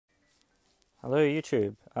Hello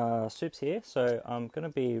YouTube, Soups here. So I'm going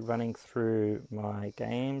to be running through my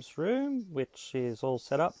games room, which is all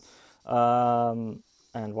set up, and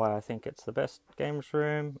why I think it's the best games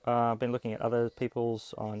room. I've been looking at other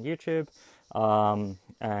people's on YouTube,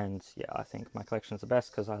 and yeah, I think my collection's the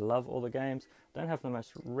best because I love all the games. Don't have the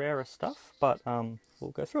most rarest stuff, but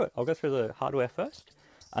we'll go through it. I'll go through the hardware first,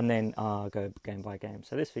 and then go game by game.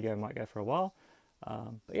 So this video might go for a while,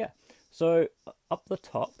 but yeah. So up the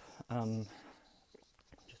top.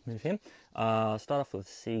 Move him. Start off with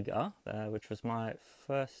SEGA, which was my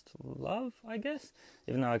first love, I guess.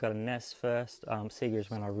 Even though I got a NES first, SEGA is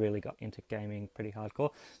when I really got into gaming pretty hardcore.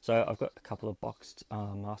 So I've got a couple of boxed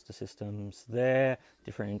Master Systems there,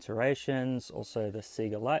 different iterations. Also the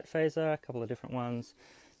SEGA Light Phaser, a couple of different ones.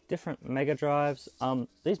 Different Mega Drives.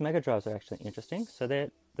 These Mega Drives are actually interesting. So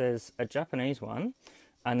there's a Japanese one,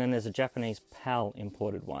 and then there's a Japanese PAL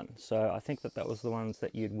imported one. So I think that was the ones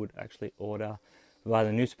that you would actually order via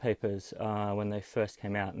the newspapers when they first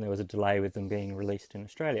came out, and there was a delay with them being released in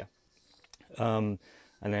Australia. And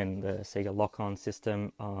then the Sega lock-on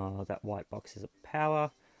system, that white box is a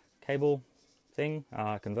power cable thing,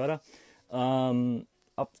 converter.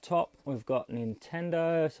 Up the top, we've got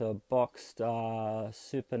Nintendo, so a boxed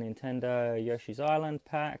Super Nintendo Yoshi's Island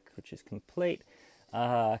pack, which is complete.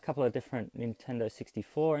 A couple of different Nintendo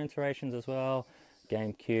 64 iterations as well.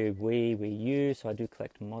 GameCube, Wii U, so I do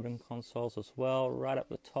collect modern consoles as well. Right up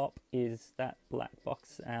the top is that black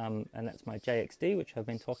box, and that's my JXD, which I've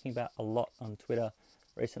been talking about a lot on Twitter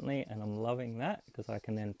recently, and I'm loving that because I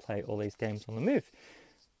can then play all these games on the move.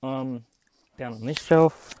 Down on this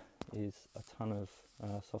shelf is a ton of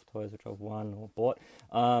soft toys which I've won or bought.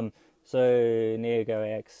 So Neo Geo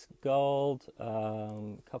X Gold, a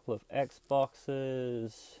couple of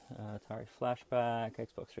Xboxes, Atari Flashback,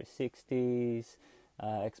 Xbox 360s,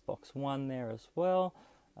 Xbox One there as well.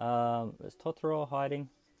 There's Totoro hiding,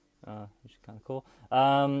 which is kind of cool.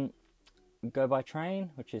 Go by Train,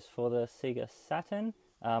 which is for the Sega Saturn.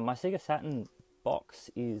 My Sega Saturn box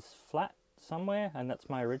is flat somewhere, and that's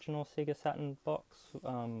my original Sega Saturn box.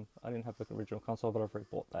 I didn't have the original console, but I've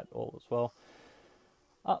rebought that all as well.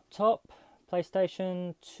 Up top,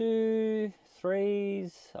 PlayStation 2,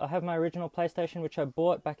 3s. I have my original PlayStation, which I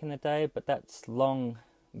bought back in the day, but that's long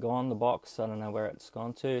gone, the box. I don't know where it's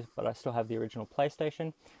gone to, but I still have the original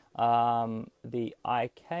PlayStation. The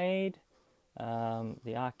arcade, the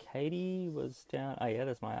arcadey was down. Oh yeah,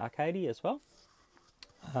 there's my arcadey as well.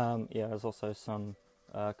 Yeah, there's also some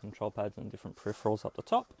control pads and different peripherals up the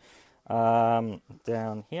top.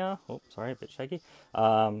 Down here, oops, sorry, a bit shaky.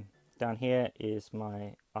 Down here is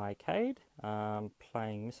my arcade,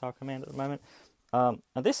 playing Missile Command at the moment. And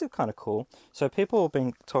this is kind of cool. So people have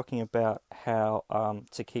been talking about how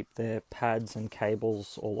to keep their pads and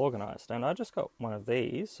cables all organized. And I just got one of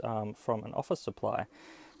these from an office supply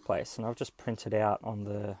place. And I've just printed out on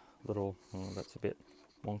the little, that's a bit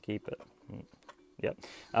wonky, but yep.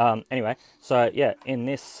 Anyway, so yeah, in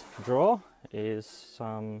this drawer is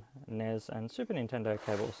some NES and Super Nintendo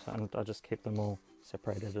cables. And I just keep them all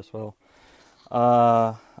separated as well.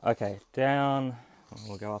 Okay, down,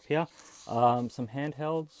 we'll go up here. Some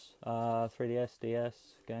handhelds, 3DS, DS,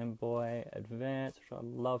 Game Boy Advance, which I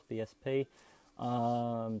love the SP.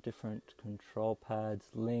 Different control pads,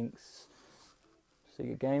 links,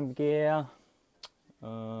 Sega Game Gear,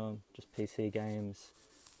 just PC games.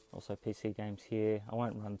 Also PC games here. I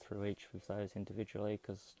won't run through each of those individually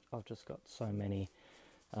because I've just got so many.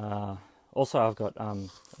 Also, I've got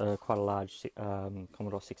quite a large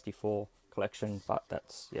Commodore 64 collection, but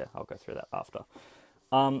that's, yeah, I'll go through that after.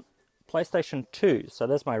 PlayStation 2, so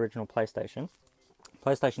there's my original PlayStation.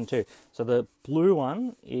 PlayStation 2, so the blue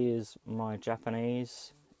one is my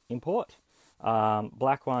Japanese import.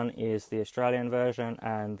 Black one is the Australian version,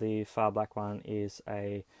 and the far black one is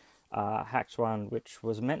a hacked one, which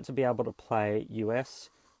was meant to be able to play US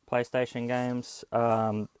PlayStation games.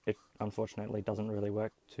 It unfortunately doesn't really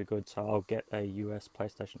work too good, so I'll get a US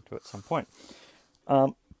PlayStation 2 at some point.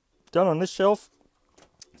 Down on this shelf,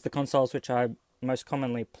 the consoles which I most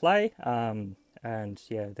commonly play, and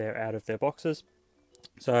yeah, they're out of their boxes.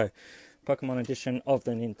 So, Pokemon edition of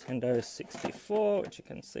the Nintendo 64, which you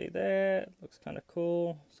can see there, looks kind of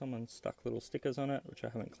cool. Someone stuck little stickers on it, which I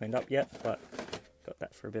haven't cleaned up yet, but got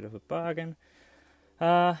that for a bit of a bargain.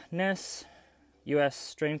 NES,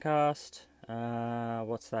 US Dreamcast,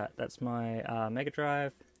 what's that? That's my Mega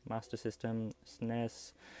Drive, Master System,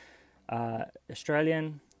 SNES,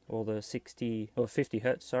 Australian, or the 60 or 50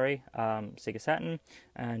 hertz, sorry, Sega Saturn,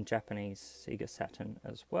 and Japanese Sega Saturn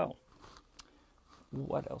as well.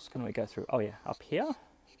 What else can we go through? Oh yeah, up here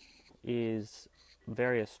is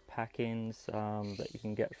various pack-ins that you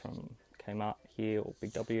can get from came up here, or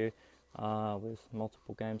Big W, with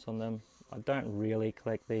multiple games on them. I don't really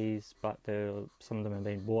collect these, but some of them have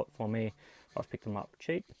been bought for me. I've picked them up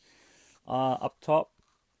cheap. Up top,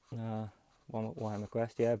 Warhammer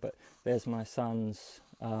Quest, yeah, but there's my son's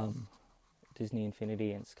Disney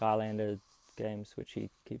Infinity and Skylander games, which he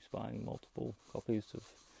keeps buying multiple copies of,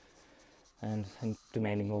 and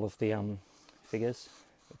demanding all of the figures,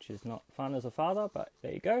 which is not fun as a father, but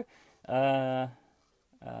there you go.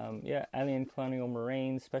 Yeah, Alien Colonial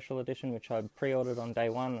Marines Special Edition, which I pre-ordered on day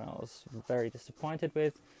one and I was very disappointed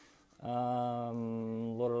with.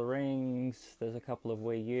 Lord of the Rings, there's a couple of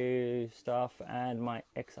Wii U stuff, and my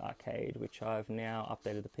X Arcade, which I've now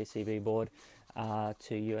updated the PCB board to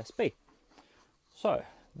USB. So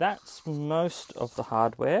that's most of the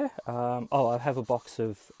hardware. I have a box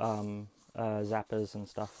of zappers and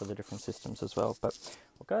stuff for the different systems as well, but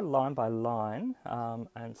we'll go line by line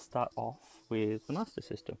and start off with the Master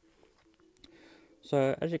System.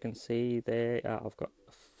 So as you can see there, I've got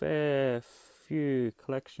a fair few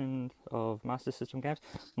collection of Master System games.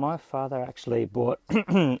 My father actually bought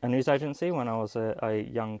a news agency when I was a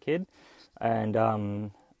young kid,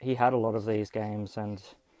 and he had a lot of these games and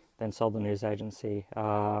then sold the news agency,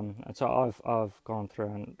 and so I've gone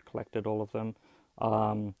through and collected all of them.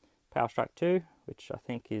 Power Strike 2, which I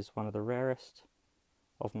think is one of the rarest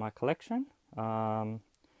of my collection. What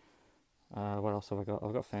else have I got?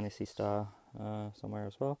 I've got Phantasy Star somewhere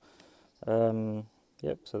as well.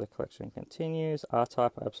 Yep, so the collection continues.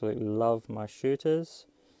 R-Type, I absolutely love my shooters.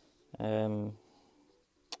 Yeah,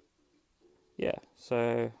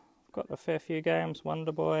 so I've got a fair few games.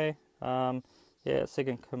 Wonder Boy, yeah,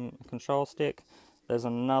 SEGA Control Stick. There's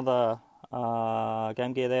another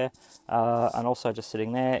Game Gear there, and also just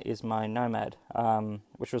sitting there is my Nomad,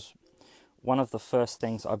 which was one of the first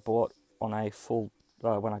things I bought on a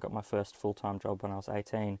when I got my first full-time job when I was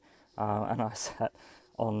 18, and I sat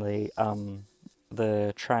on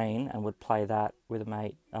the train and would play that with a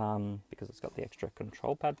mate, because it's got the extra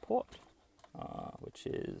control pad port, which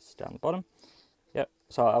is down the bottom. Yep,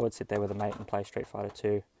 so I would sit there with a mate and play Street Fighter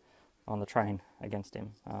 2 on the train against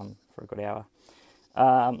him for a good hour.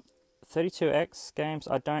 32X games,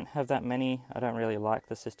 I don't have that many. I don't really like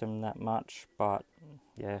the system that much, but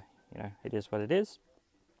yeah, you know, it is what it is.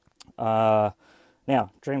 Now,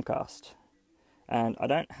 Dreamcast. And I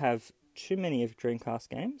don't have too many of Dreamcast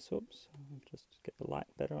games. Oops, I'll just get the light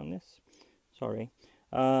better on this. Sorry.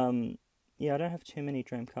 Yeah, I don't have too many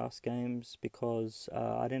Dreamcast games because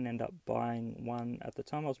I didn't end up buying one at the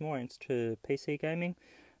time. I was more into PC gaming,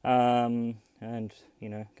 and, you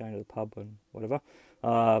know, going to the pub and whatever.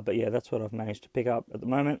 But yeah, that's what I've managed to pick up at the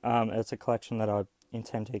moment. It's a collection that I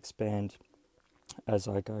intend to expand as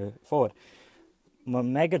I go forward. My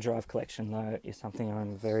Mega Drive collection, though, is something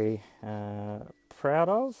I'm very proud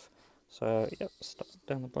of. So, yep, start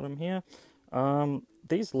down the bottom here.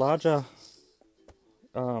 These larger,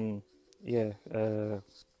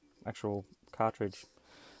 actual cartridge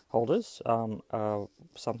holders are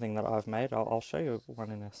something that I've made. I'll show you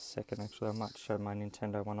one in a second, actually. I might show my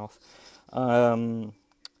Nintendo one off.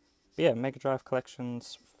 Yeah, Mega Drive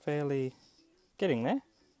collection's fairly getting there.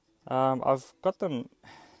 I've got them...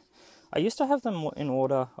 I used to have them in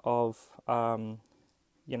order of,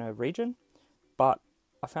 you know, region, but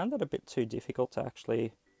I found that a bit too difficult to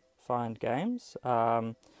actually find games.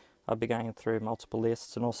 I'd be going through multiple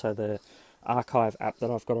lists, and also the archive app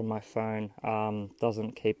that I've got on my phone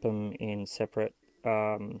doesn't keep them in separate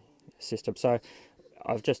systems. So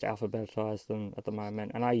I've just alphabetized them at the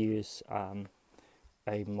moment, and I use a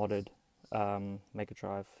modded Mega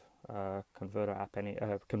Drive converter app,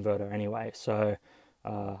 converter anyway. So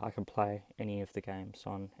I can play any of the games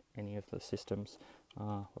on any of the systems.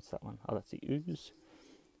 What's that one? Oh, that's the Ooze.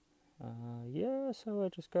 Yeah, so we're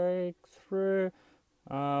just going through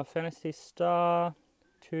Phantasy Star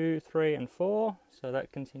 2, 3, and 4. So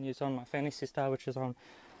that continues on my Phantasy Star, which is on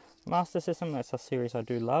Master System. That's a series I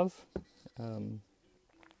do love.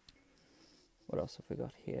 What else have we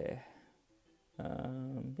got here?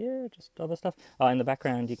 Yeah, just other stuff. Oh, in the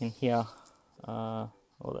background you can hear... oh,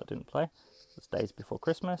 that didn't play. It's Days Before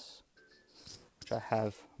Christmas, which I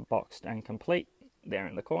have boxed and complete there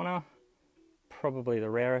in the corner. Probably the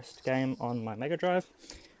rarest game on my Mega Drive.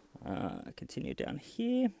 Continue down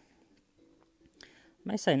here.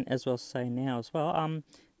 May say as well say now as well.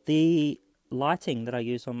 The lighting that I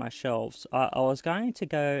use on my shelves. I was going to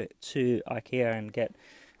go to IKEA and get,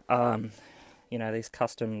 you know, these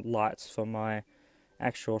custom lights for my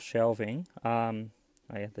actual shelving. Oh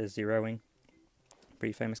yeah, there's Zeroing.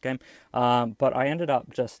 Pretty famous game, but I ended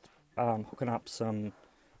up just hooking up some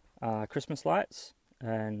Christmas lights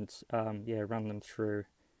and yeah, run them through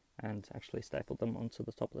and actually stapled them onto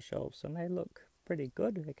the top of the shelves, and they look pretty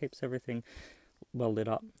good. It keeps everything well lit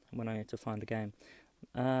up when I need to find the game.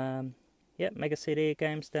 Yeah, Mega CD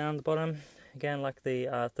games down the bottom. Again, like the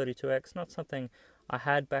 32X, not something I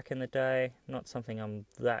had back in the day, not something I'm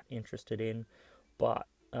that interested in, but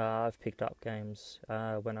I've picked up games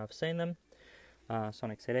when I've seen them.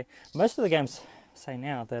 Sonic CD. Most of the games say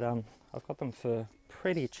now that I've got them for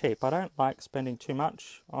pretty cheap. I don't like spending too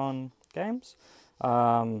much on games,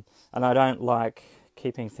 and I don't like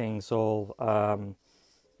keeping things all,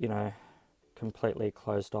 you know, completely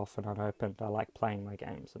closed off and unopened. I like playing my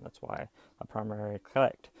games, and that's why I primarily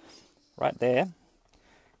collect. Right there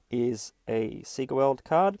is a SEGA World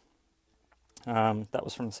card. That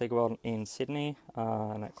was from SEGA World in Sydney,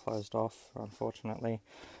 and it closed off, unfortunately.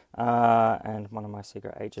 And one of my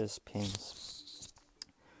SEGA Ages pins.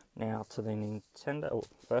 Now to the Nintendo,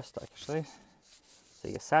 first actually,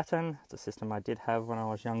 SEGA Saturn. It's a system I did have when I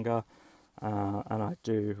was younger, and I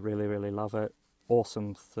do really love it.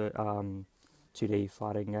 Awesome 2D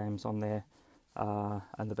fighting games on there,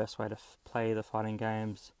 and the best way to play the fighting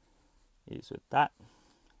games is with that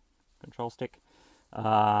control stick,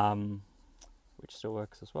 which still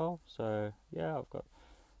works as well. So yeah, I've got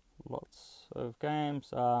lots of games,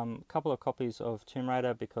 a couple of copies of Tomb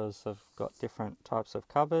Raider because I've got different types of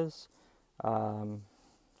covers.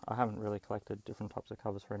 I haven't really collected different types of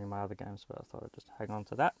covers for any of my other games, but I thought I'd just hang on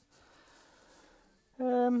to that.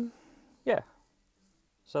 Yeah,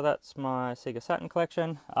 so that's my SEGA Saturn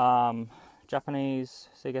collection. Japanese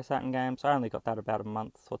SEGA Saturn games, I only got that about a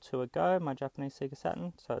month or two ago, my Japanese SEGA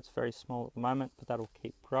Saturn, so it's very small at the moment, but that'll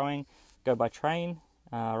keep growing. Go by Train,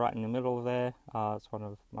 right in the middle of there. It's one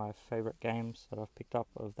of my favourite games that I've picked up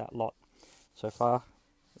of that lot so far.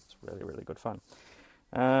 It's really good fun.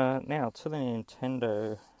 Now to the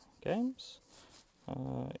Nintendo games.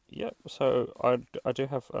 Yep, so I do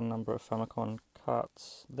have a number of Famicom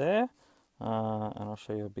carts there, and I'll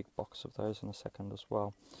show you a big box of those in a second as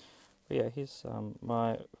well. But yeah, here's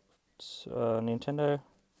my Nintendo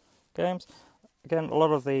games. Again, a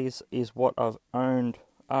lot of these is what I've owned.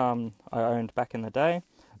 I owned back in the day.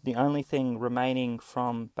 The only thing remaining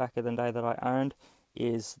from back in the day that I owned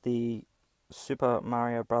is the Super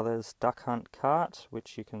Mario Brothers Duck Hunt cart,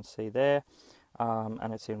 which you can see there,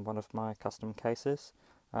 and it's in one of my custom cases.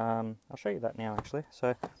 I'll show you that now actually.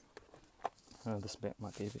 So this bit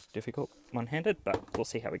might be a bit difficult one-handed, but we'll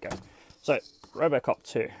see how we go. So RoboCop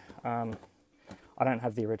 2. I don't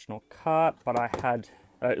have the original cart, but I had.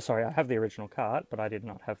 I have the original cart, but I did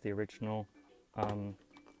not have the original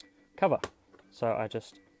cover. So I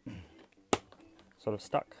just sort of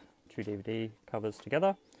stuck two DVD covers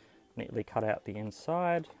together, neatly cut out the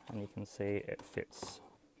inside, and you can see it fits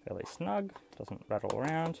fairly snug, doesn't rattle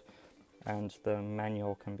around, and the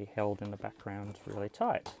manual can be held in the background really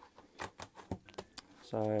tight.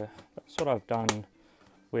 So that's what I've done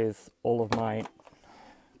with all of my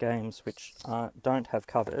games which don't have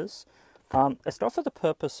covers. It's not for the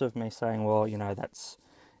purpose of me saying, well, you know, that's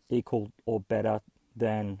equal or better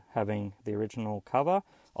than having the original cover.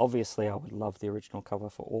 Obviously, I would love the original cover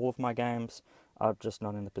for all of my games. I'm just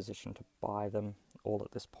not in the position to buy them all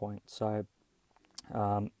at this point. So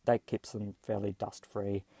that keeps them fairly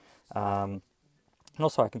dust-free. And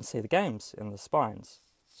also I can see the games in the spines.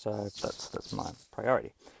 So that's my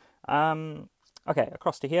priority. Okay,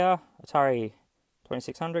 across to here, Atari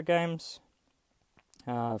 2600 games.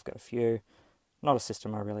 I've got a few. Not a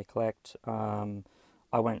system I really collect.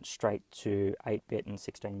 I went straight to 8-bit and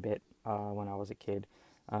 16-bit when I was a kid.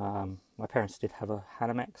 My parents did have a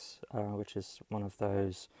Hanimex, which is one of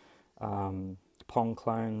those Pong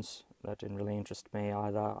clones. That didn't really interest me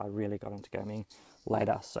either. I really got into gaming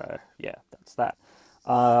later, so yeah, that's that.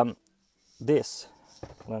 This,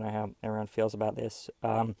 I don't know how everyone feels about this.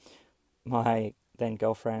 My then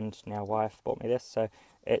girlfriend, now wife, bought me this. So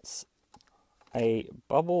it's a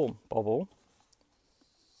Bubble Bobble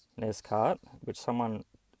NES cart, which someone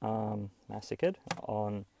massacred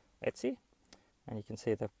on Etsy, and you can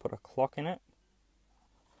see they've put a clock in it.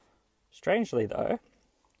 Strangely though,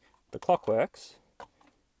 the clock works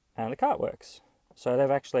and the cart works. So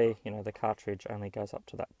they've actually, you know, the cartridge only goes up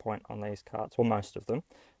to that point on these carts, well, most of them.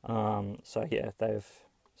 So yeah, they've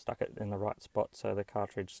stuck it in the right spot so the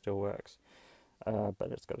cartridge still works,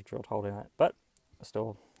 but it's got a drilled hole in it. But I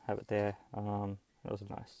still have it there. It was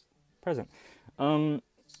a nice present.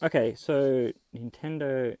 Okay, so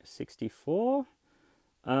Nintendo 64.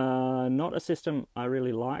 Not a system I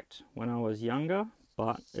really liked when I was younger,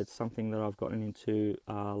 but it's something that I've gotten into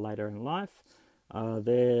later in life.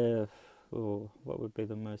 What would be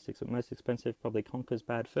the most expensive? Probably Conker's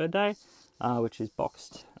Bad Fur Day, which is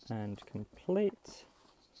boxed and complete.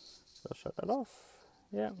 So I'll shut that off.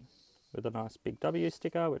 Yeah, with a nice big W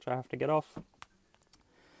sticker, which I have to get off.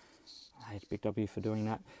 I hate Big W for doing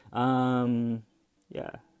that.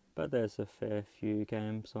 Yeah, but there's a fair few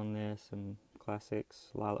games on there, some classics,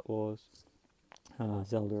 Lilac Wars,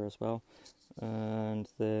 Zelda as well, and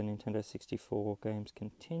the Nintendo 64 games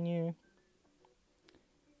continue.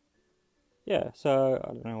 Yeah, so I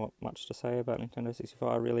don't know what much to say about Nintendo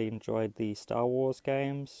 64. I really enjoyed the Star Wars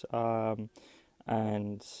games, and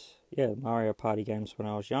yeah, Mario Party games when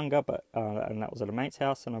I was younger, but and that was at a mate's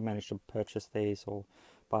house, and I managed to purchase these or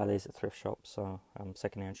buy these at thrift shops or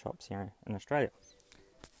second-hand shops here in Australia.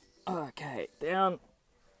 Okay, down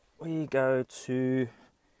we go to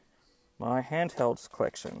my handhelds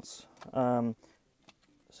collections. So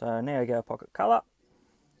Neo Geo Pocket Color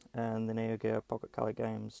and the Neo Geo Pocket Color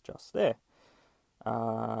games just there.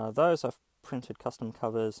 Those I've printed custom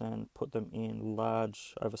covers and put them in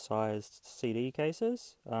large, oversized CD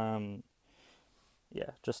cases.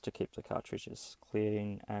 Yeah, just to keep the cartridges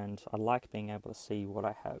clean, and I like being able to see what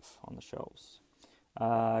I have on the shelves.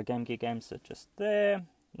 Game Gear games are just there.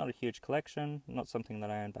 Not a huge collection, not something that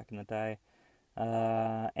I owned back in the day.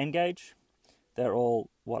 N-Gage, they're all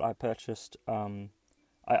what I purchased.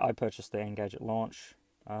 I purchased the N-Gage at launch,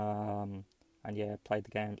 and yeah, played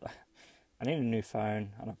the games. I need a new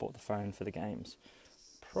phone, and I bought the phone for the games.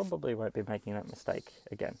 Probably won't be making that mistake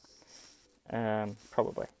again.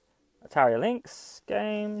 Probably. Atari Lynx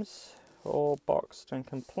games, all boxed and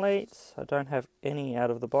complete. I don't have any out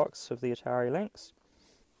of the box of the Atari Lynx.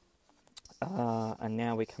 And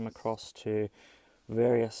now we come across to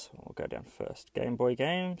various, we'll go down first, Game Boy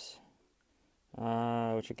games,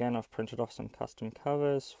 which again I've printed off some custom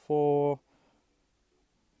covers for.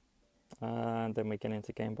 And then we get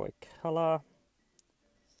into Game Boy Color.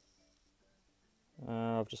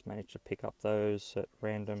 I've just managed to pick up those at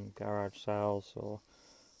random garage sales or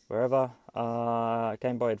wherever.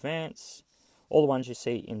 Game Boy Advance. All the ones you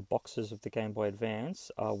see in boxes of the Game Boy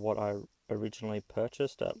Advance are what I originally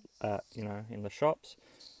purchased at in the shops.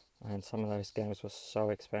 And some of those games were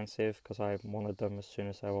so expensive because I wanted them as soon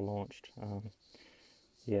as they were launched.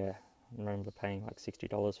 Yeah, I remember paying like $60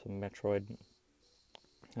 for Metroid.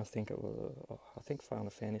 I think Final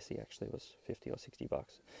Fantasy actually was $50 or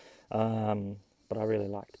 $60. But I really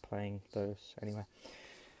liked playing those anyway.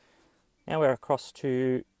 Now we're across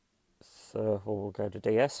to, so we'll go to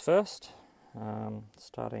DS first.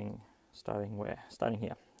 Starting where? Starting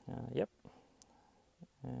here. Yep.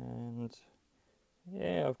 And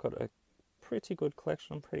yeah, I've got a pretty good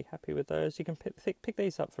collection. I'm pretty happy with those. You can pick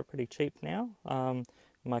these up for pretty cheap now.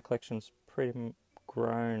 My collection's pretty much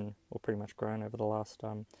grown over the last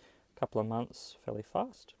couple of months, fairly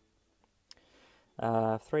fast.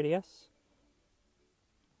 3DS.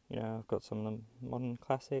 I've got some of the modern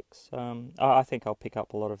classics. I think I'll pick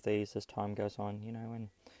up a lot of these as time goes on, when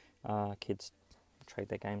kids trade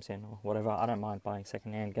their games in or whatever. I don't mind buying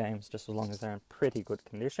second-hand games just as long as they're in pretty good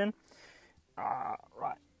condition.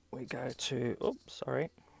 Right, we go to, oops, sorry.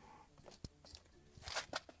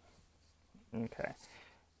 Okay.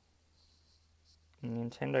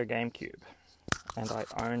 Nintendo GameCube. And I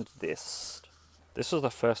owned this. This was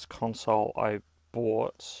the first console I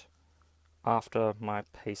bought after my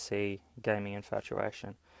PC gaming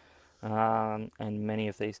infatuation. And many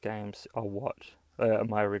of these games are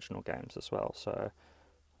my original games as well, so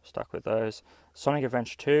stuck with those. Sonic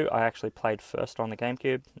Adventure 2 I actually played first on the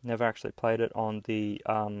GameCube. Never actually played it on the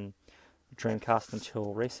Dreamcast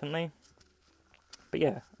until recently. But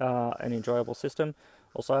yeah, an enjoyable system.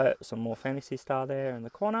 Also some more Phantasy Star there in the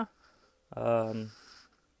corner. Yeah,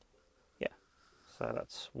 so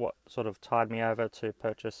that's what sort of tied me over to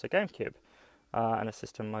purchase a GameCube. And a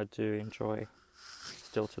system I do enjoy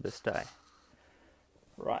still to this day.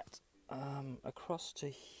 Right, across to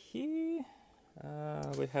here,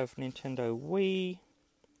 we have Nintendo Wii.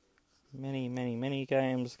 Many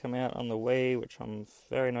games come out on the Wii, which I'm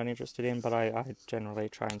very not interested in, but I generally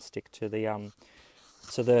try and stick to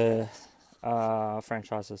the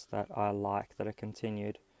franchises that I like that are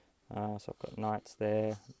continued. So I've got Knights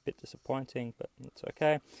there, a bit disappointing, but it's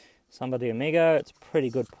okay. Somebody Amigo, it's a pretty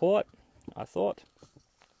good port, I thought.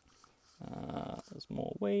 There's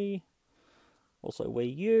more Wii. Also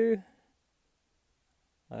Wii U.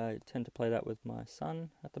 I tend to play that with my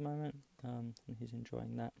son at the moment, and he's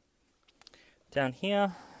enjoying that. Down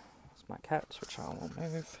here, there's my cats, which I will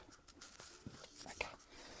move. Okay.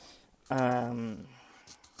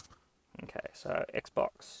 Okay, so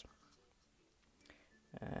Xbox.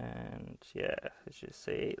 And yeah, as you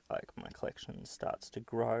see, like my collection starts to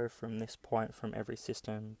grow from this point from every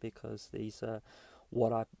system because these are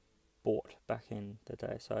what I bought back in the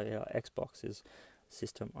day. So yeah, Xbox is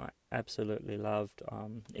system I absolutely loved.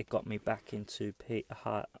 It got me back into it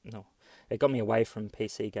got me away from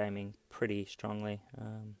PC gaming pretty strongly.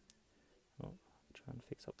 I'll try and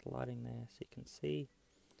fix up the lighting there so you can see.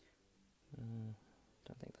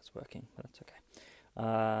 Don't think that's working, but that's okay.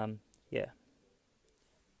 Yeah,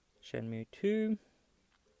 Shenmue 2.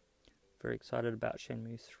 Very excited about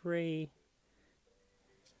Shenmue 3.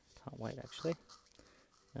 Can't wait, actually.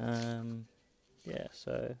 Yeah,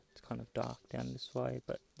 so it's kind of dark down this way,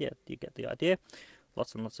 but yeah, you get the idea.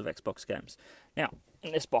 Lots and lots of Xbox games. Now,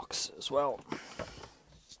 in this box as well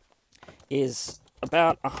is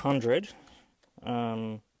about 100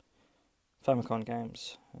 Famicom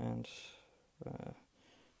games, and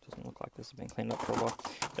doesn't look like this has been cleaned up for a while.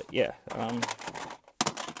 But yeah,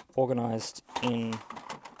 organised in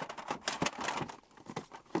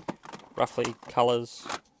roughly colours.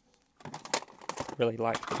 Really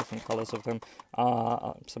like the different colours of them.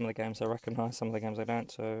 Some of the games I recognise, some of the games I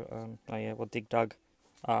don't. So, oh yeah, well, Dig Dug.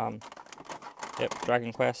 Yep,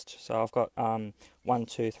 Dragon Quest. So I've got 1,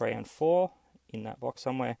 2, 3, and 4 in that box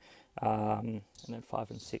somewhere. And then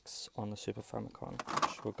 5 and 6 on the Super Famicom,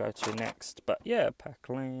 which we'll go to next. But yeah,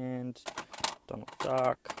 Pac-Land, Donald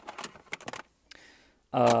Duck.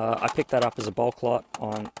 I picked that up as a bulk lot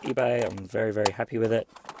on eBay. I'm very, very happy with it.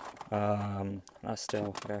 I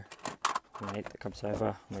still go mate that comes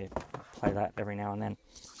over. We play that every now and then.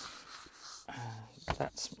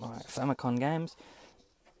 That's my Famicom games.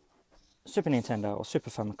 Super Nintendo or Super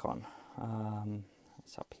Famicom.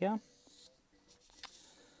 It's up here.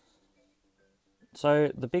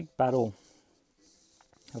 So the big battle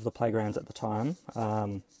of the playgrounds at the time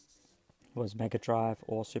was Mega Drive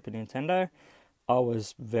or Super Nintendo. I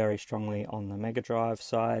was very strongly on the Mega Drive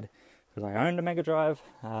side because I owned a Mega Drive.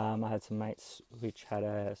 I had some mates which had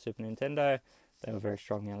a Super Nintendo. They were very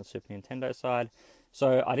strongly on the Super Nintendo side.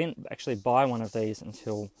 So I didn't actually buy one of these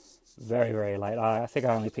until very, very late. I think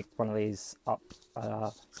I only picked one of these up,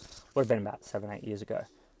 would have been about 7-8 years ago,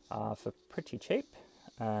 for pretty cheap,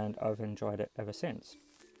 and I've enjoyed it ever since.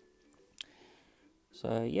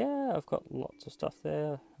 So yeah, I've got lots of stuff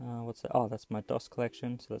there. What's that? Oh, that's my DOS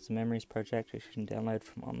collection. So that's the Memories project, which you can download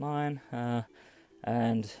from online,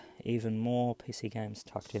 and even more PC games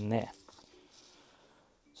tucked in there.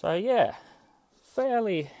 So yeah,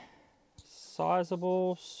 fairly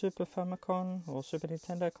sizable Super Famicom or Super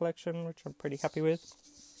Nintendo collection, which I'm pretty happy with.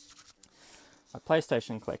 My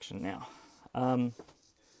PlayStation collection now.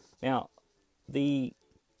 Now, the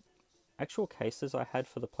actual cases I had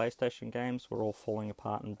for the PlayStation games were all falling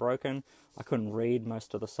apart and broken. I couldn't read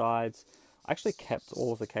most of the sides. I actually kept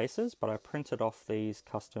all of the cases, but I printed off these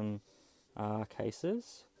custom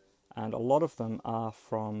cases, and a lot of them are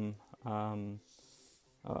from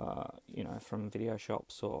from video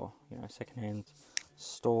shops or secondhand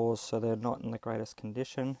stores, so they're not in the greatest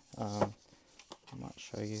condition. I might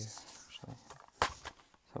show you. Actually, let's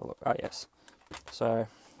have a look. Ah, yes. So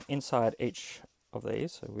inside each of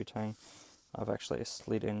these, so Wu-Tang, I've actually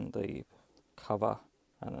slid in the cover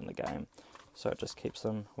and then the game, so it just keeps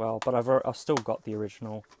them well. But I've still got the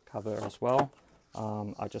original cover as well.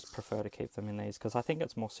 I just prefer to keep them in these because I think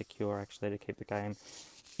it's more secure actually to keep the game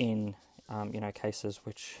in cases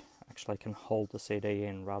which actually can hold the CD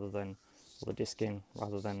in or the disc in,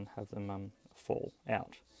 rather than have them fall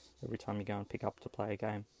out every time you go and pick up to play a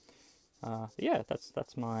game. Yeah,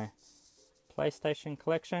 that's my PlayStation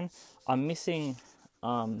collection. I'm missing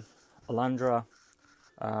Alundra,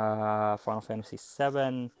 Final Fantasy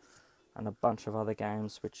VII, and a bunch of other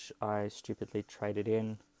games which I stupidly traded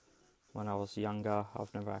in when I was younger.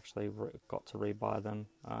 I've never actually got to rebuy them,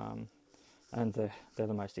 and they're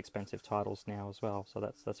the most expensive titles now as well, so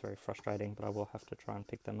that's very frustrating, but I will have to try and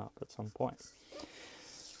pick them up at some point.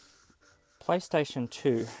 PlayStation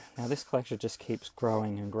 2. Now this collection just keeps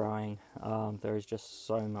growing and growing. There is just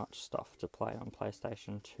so much stuff to play on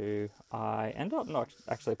PlayStation 2. I end up not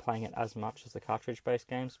actually playing it as much as the cartridge-based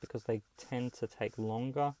games because they tend to take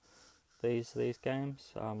longer, these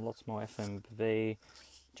games. Lots more FMV.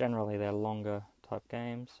 Generally they're longer type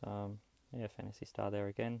games. Yeah, Phantasy Star there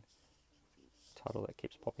again. Title that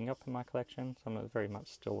keeps popping up in my collection. So I'm very much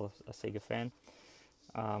still a SEGA fan.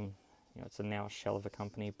 It's now a shell of a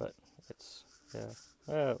company, but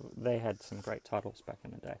they had some great titles back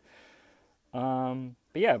in the day.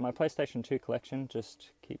 But yeah, my PlayStation 2 collection just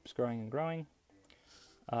keeps growing and growing.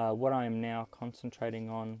 What I am now concentrating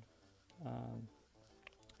on,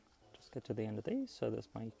 just get to the end of these. So there's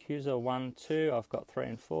my Yakuza 1, 2. I've got 3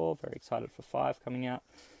 and 4. Very excited for 5 coming out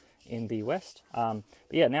in the West. But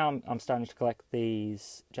yeah, now I'm starting to collect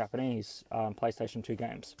these Japanese PlayStation 2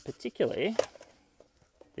 games, particularly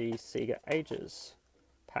the Sega Ages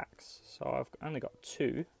packs. So I've only got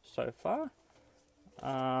 2 so far,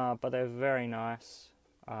 but they're very nice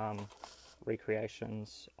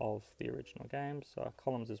recreations of the original games. So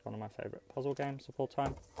Columns is one of my favourite puzzle games of all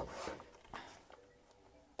time.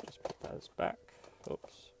 Just put those back.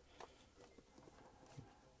 Oops.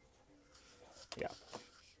 Yeah.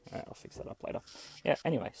 I'll fix that up later. Yeah,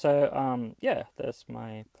 anyway, so yeah, there's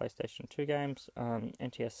my PlayStation 2 games,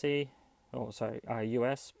 NTSC,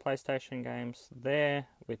 US PlayStation games there,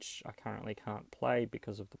 which I currently can't play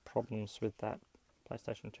because of the problems with that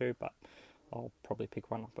PlayStation 2, but I'll probably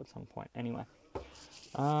pick one up at some point anyway.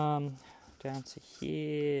 Down to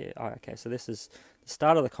here, okay, so this is the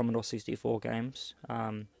start of the Commodore 64 games.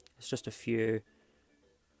 It's just a few,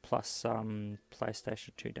 plus some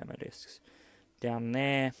PlayStation 2 demo discs. Down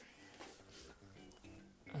there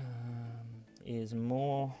is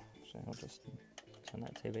more, so I'll just turn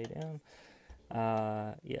that TV down.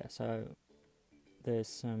 Yeah, so there's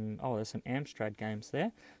some Amstrad games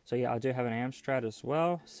there. So yeah, I do have an Amstrad as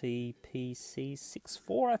well,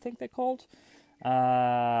 CPC64 I think they're called.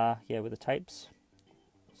 Yeah, with the tapes.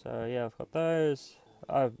 So yeah, I've got those.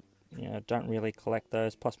 I don't really collect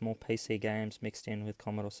those, plus more PC games mixed in with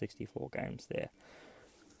Commodore 64 games there.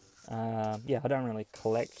 Yeah, I don't really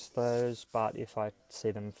collect those, but if I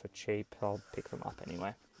see them for cheap, I'll pick them up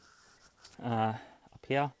anyway. Up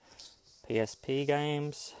here, PSP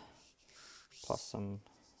games, plus some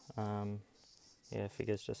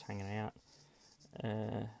figures just hanging out.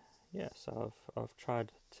 Yeah, so I've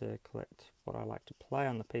tried to collect what I like to play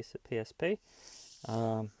on the PSP,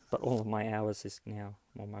 but all of my hours is now,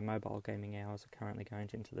 well, my mobile gaming hours are currently going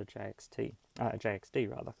into the JXD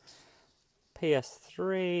rather.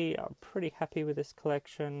 PS3, I'm pretty happy with this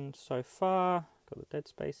collection so far. Got the Dead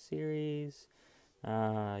Space series,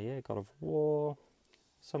 yeah, God of War,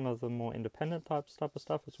 some of the more independent type of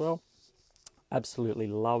stuff as well. Absolutely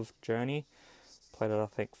love Journey. Played it I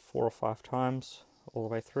think 4 or 5 times all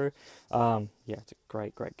the way through. Yeah, it's a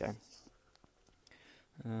great game.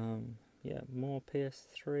 Yeah, more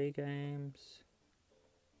PS3 games,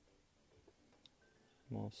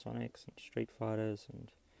 more Sonics and Street Fighters,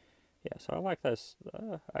 and yeah, so I like those.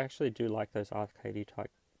 I actually do like those arcadey type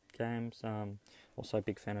games. Also a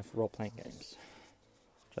big fan of role-playing games,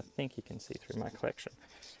 which I think you can see through my collection.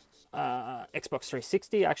 Xbox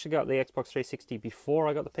 360. I actually got the Xbox 360 before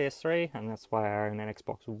I got the PS3, and that's why I own an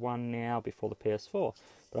Xbox One now before the PS4.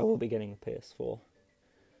 But I will be getting the PS4,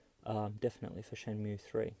 definitely for Shenmue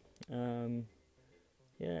 3.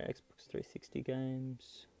 Yeah, Xbox 360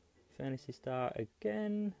 games. Phantasy Star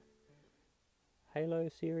again. Halo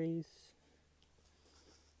series.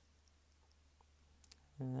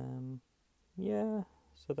 Yeah,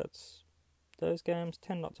 so that's those games.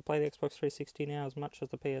 Tend not to play the Xbox 360 now as much as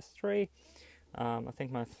the PS3. I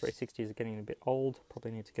think my 360s are getting a bit old.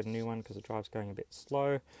 Probably need to get a new one because the drive's going a bit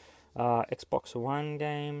slow. Xbox One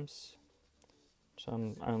games. So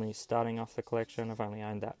I'm only starting off the collection. I've only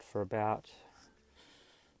owned that for about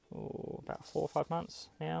 4 or 5 months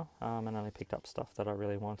now, and only picked up stuff that I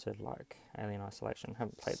really wanted, like Alien Isolation.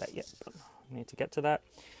 Haven't played that yet, but I need to get to that.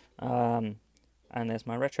 And there's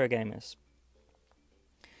my retro gamers.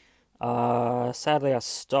 Sadly, I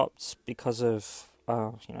stopped because of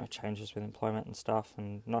changes with employment and stuff,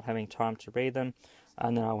 and not having time to read them.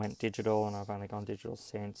 And then I went digital, and I've only gone digital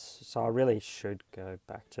since. So I really should go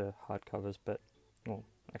back to hardcovers,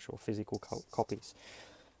 actual physical copies.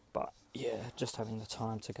 But yeah, just having the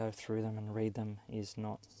time to go through them and read them is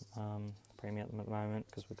not premium at the moment,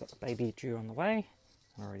 because we've got the baby due on the way.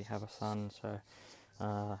 I already have a son, so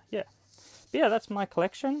yeah. But yeah, that's my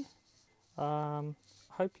collection.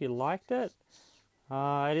 Hope you liked it.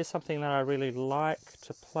 It is something that I really like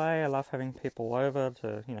to play. I love having people over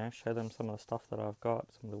to, show them some of the stuff that I've got,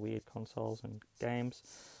 some of the weird consoles and games.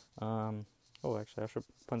 Oh, actually, I should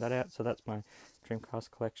point that out. So that's my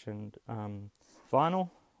Dreamcast collection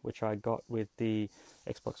vinyl, which I got with the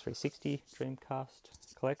Xbox 360 Dreamcast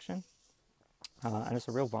collection. And it's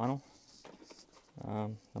a real vinyl,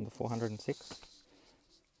 number 406.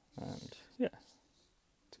 And yeah,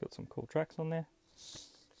 it's got some cool tracks on there.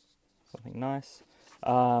 Something nice.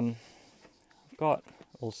 I've got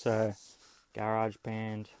also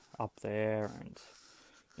GarageBand up there, and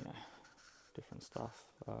different stuff.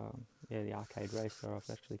 Yeah, the Arcade Racer. I've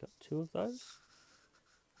actually got 2 of those.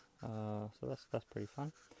 So that's pretty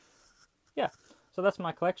fun. Yeah, so that's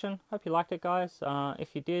my collection. Hope you liked it, guys.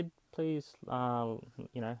 If you did, please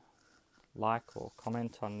like or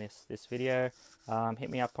comment on this video. Hit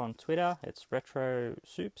me up on Twitter. It's Retro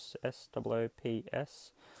Soups,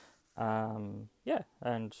 SOOPS. Yeah,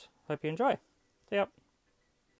 and hope you enjoy. See ya.